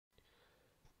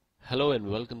Hello and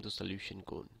welcome to Solution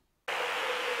Code.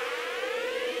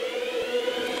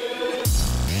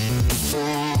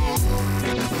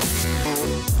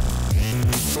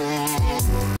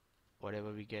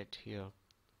 Whatever we get here,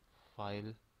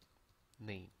 file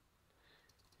name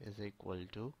is equal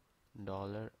to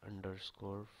 $_files.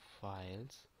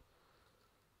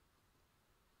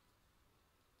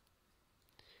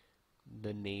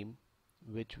 The name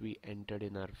which we entered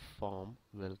in our form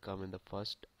will come in the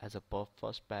first as a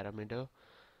first parameter,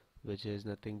 which is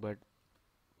nothing but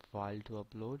file to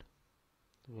upload,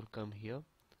 will come here,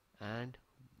 and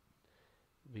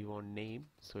we want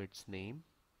name, so it's name.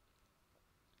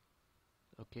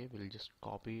 Okay, we'll just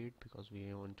copy it because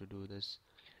we want to do this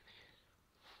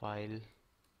file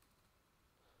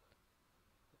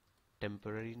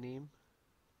temporary name,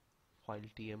 file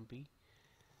tmp.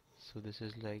 So this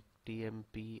is like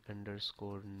tmp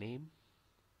underscore name.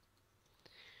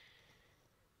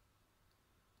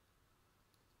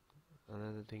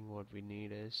 Another thing what we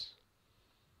need is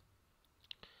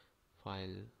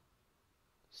file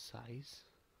size.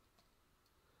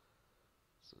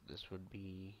 So this would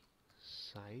be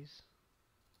size.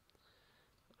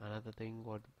 Another thing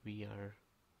what we are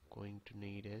going to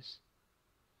need is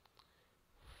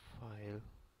file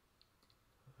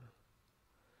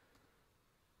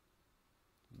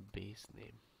base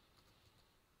name.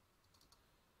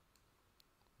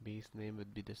 Base name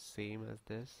would be the same as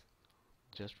this,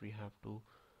 just we have to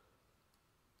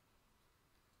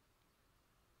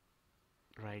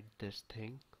write this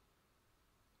thing,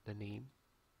 the name,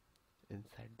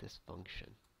 inside this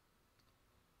function.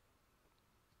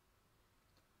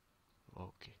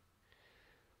 Okay,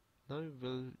 now we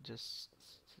will just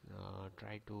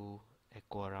try to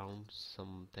echo around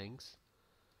some things.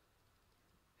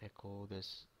 Echo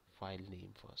this file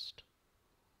name first,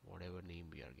 whatever name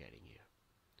we are getting here.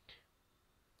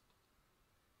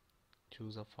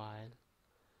 Choose a file,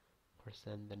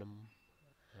 percent the num,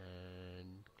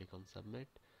 and click on submit.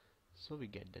 So we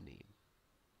get the name.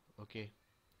 Okay,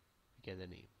 we get the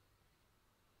name.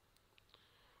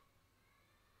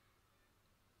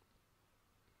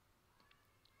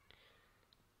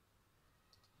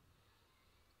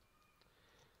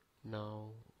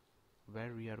 Now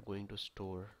where we are going to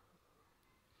store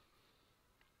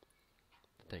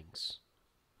things,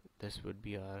 this would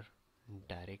be our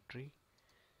directory.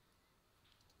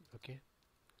 Okay,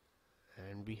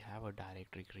 and we have a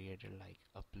directory created like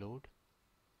upload.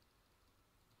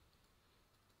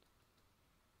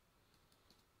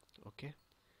 Okay,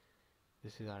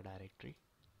 this is our directory.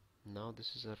 Now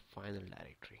this is our final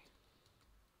directory.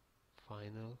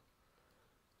 Final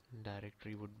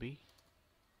directory would be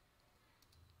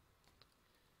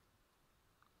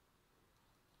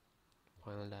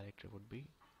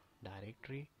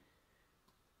directory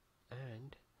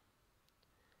and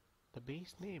the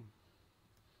base name.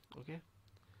 Okay,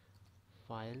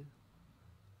 file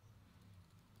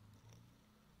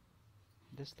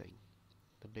this thing,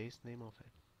 the base name of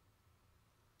it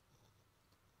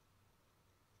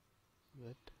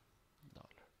with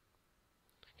dollar.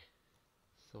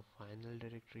 So final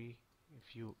directory,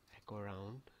 if you echo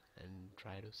around and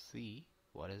try to see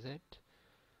what is it,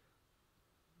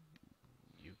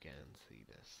 you can see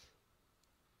this.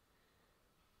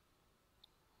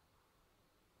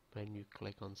 When you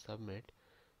click on submit,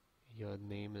 your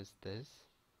name is this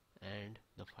and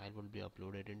the file will be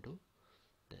uploaded into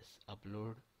this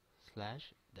upload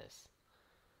slash this.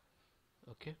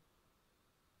 Okay,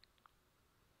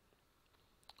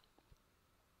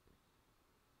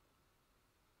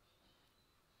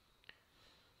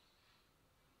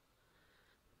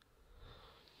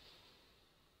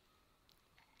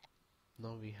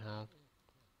 now we have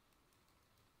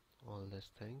all these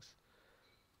things.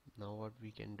 Now what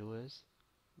we can do is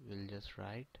we'll just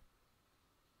write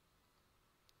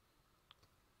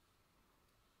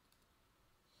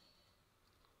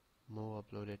move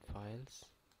uploaded files,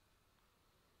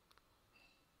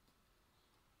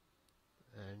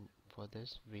 and for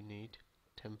this we need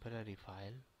temporary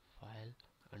file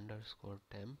underscore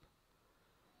temp,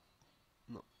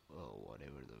 no,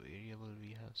 whatever the variable we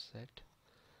have set,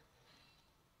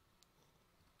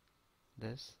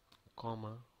 this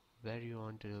comma, where you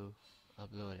want to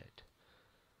upload it,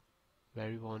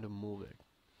 where you want to move it,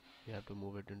 you have to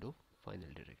move it into final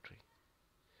directory.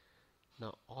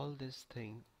 Now all this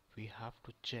thing we have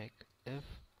to check if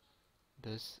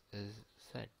this is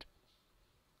set.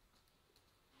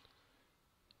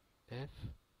 If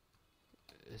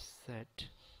is set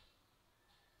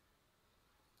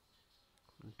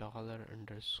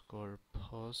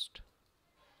 $_post,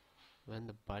 when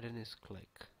the button is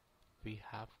clicked, we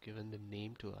have given the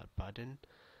name to our button,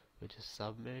 which is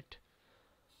submit,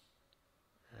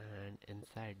 and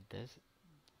inside this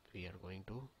we are going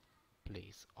to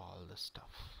place all the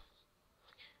stuff.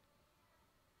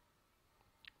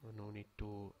 No need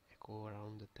to echo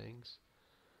around the things.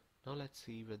 Now let's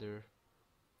see whether our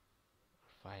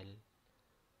file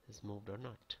is moved or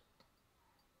not.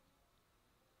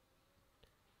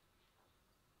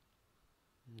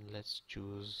 Let's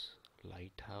choose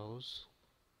Lighthouse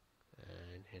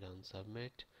and hit on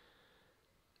submit.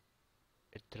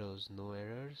 It throws no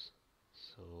errors,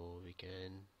 so we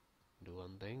can do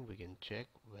one thing. We can check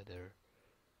whether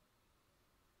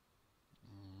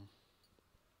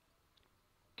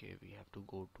okay, we have to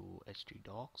go to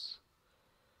htdocs.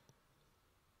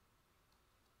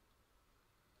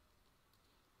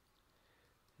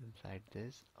 Inside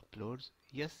this uploads,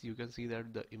 yes, you can see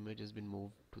that the image has been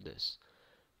moved to this.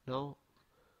 Now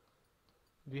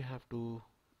we have to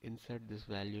insert these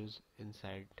values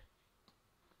inside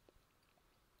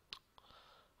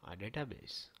our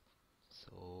database.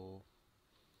 So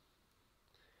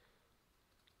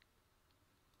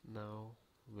now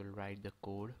we'll write the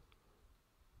code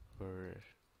for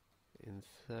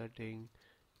inserting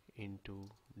into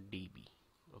DB.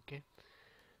 Okay,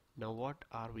 now what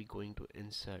are we going to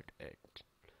insert it?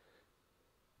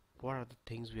 What are the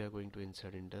things we are going to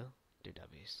insert in the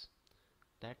database?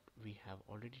 That we have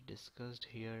already discussed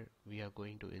here. We are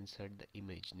going to insert the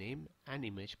image name and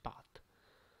image path.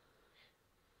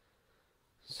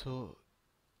 So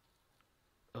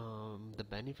the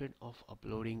benefit of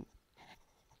uploading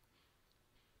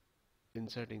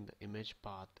inserting the image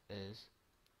path is,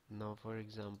 now for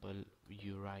example,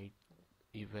 you write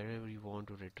wherever you want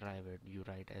to retrieve it, you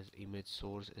write as image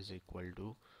source is equal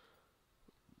to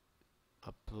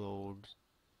upload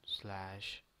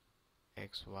slash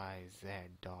xyz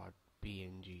dot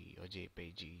png or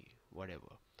jpg,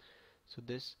 whatever. So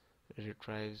this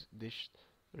retrieves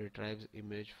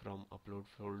image from upload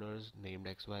folders named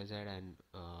xyz and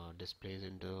displays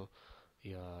into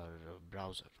your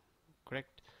browser,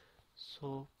 correct?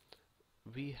 So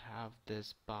we have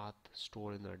this path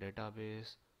stored in our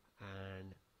database,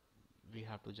 and we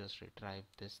have to just retrieve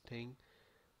this thing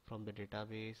from the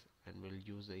database, and we'll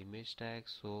use the image tag,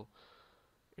 so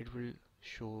it will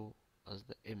show us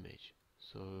the image.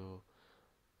 So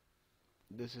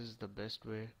this is the best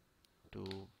way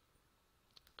to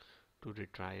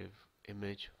retrieve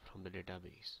image from the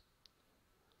database.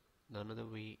 Another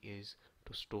way is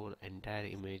to store entire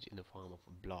image in the form of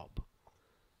a blob.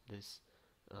 This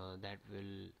that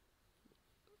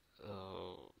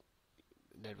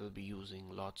will be using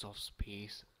lots of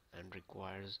space and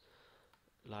requires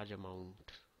large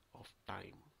amount of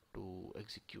time to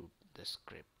execute the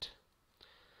script.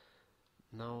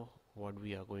 Now what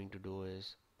we are going to do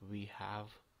is, we have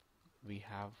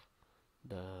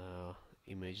the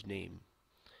image name.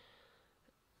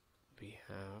 We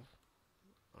have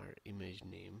our image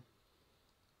name.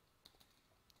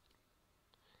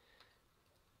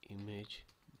 Image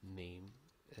name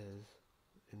is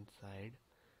inside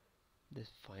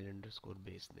this file underscore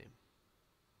base name,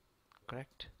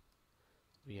 correct?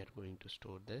 We are going to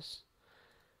store this,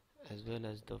 as well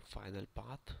as the final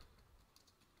path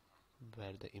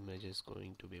where the image is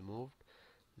going to be moved,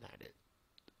 that is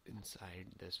inside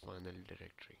this final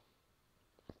directory.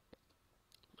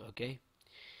 Okay,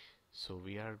 so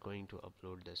we are going to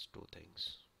upload these two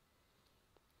things.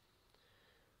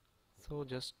 So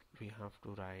just we have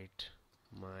to write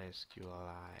MySQL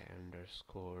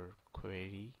underscore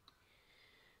query,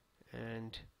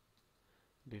 and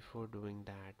before doing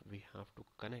that we have to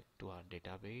connect to our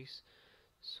database.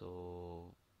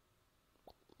 So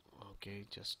okay,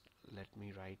 just let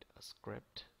me write a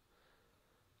script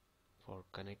for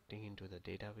connecting into the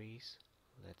database.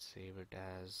 Let's save it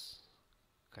as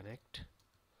connect.php,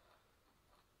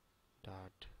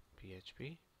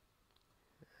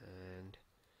 and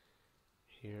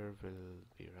here we'll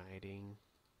be writing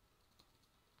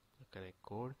the connect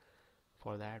code.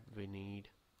 For that we need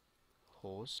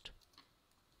host,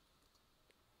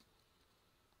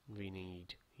 we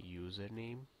need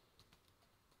username,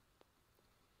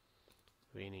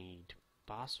 we need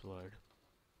password,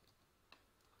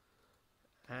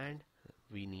 and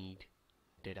we need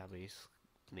database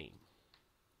name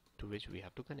to which we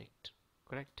have to connect,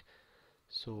 correct?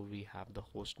 So we have the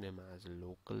host name as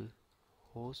local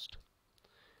host,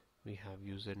 we have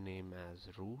username as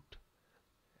root,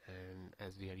 and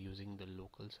as we are using the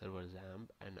local server XAMPP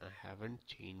and I haven't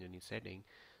changed any setting,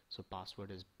 so password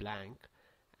is blank,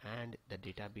 and the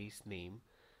database name,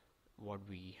 what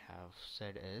we have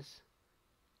said is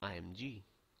img.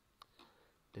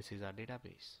 This is our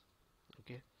database.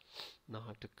 Okay, Now I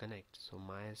have to connect, so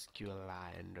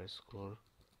MySQLi underscore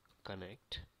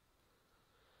connect,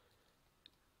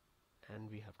 and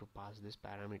we have to pass these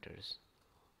parameters: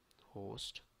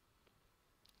 host,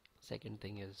 second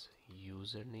thing is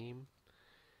username,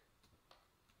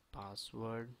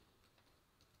 password,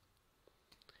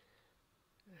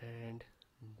 and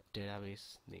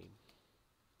database name,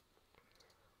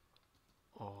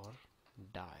 or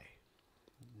die,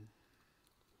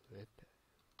 with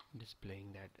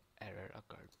displaying that error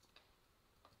occurred.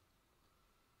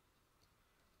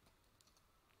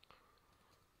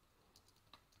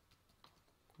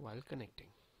 While connecting,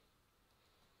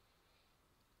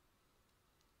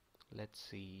 let's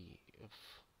see if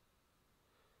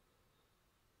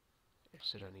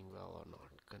it's running well or not.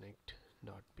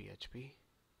 Connect.php.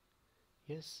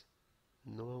 Yes,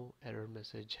 no error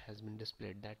message has been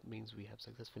displayed. That means we have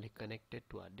successfully connected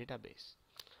to our database.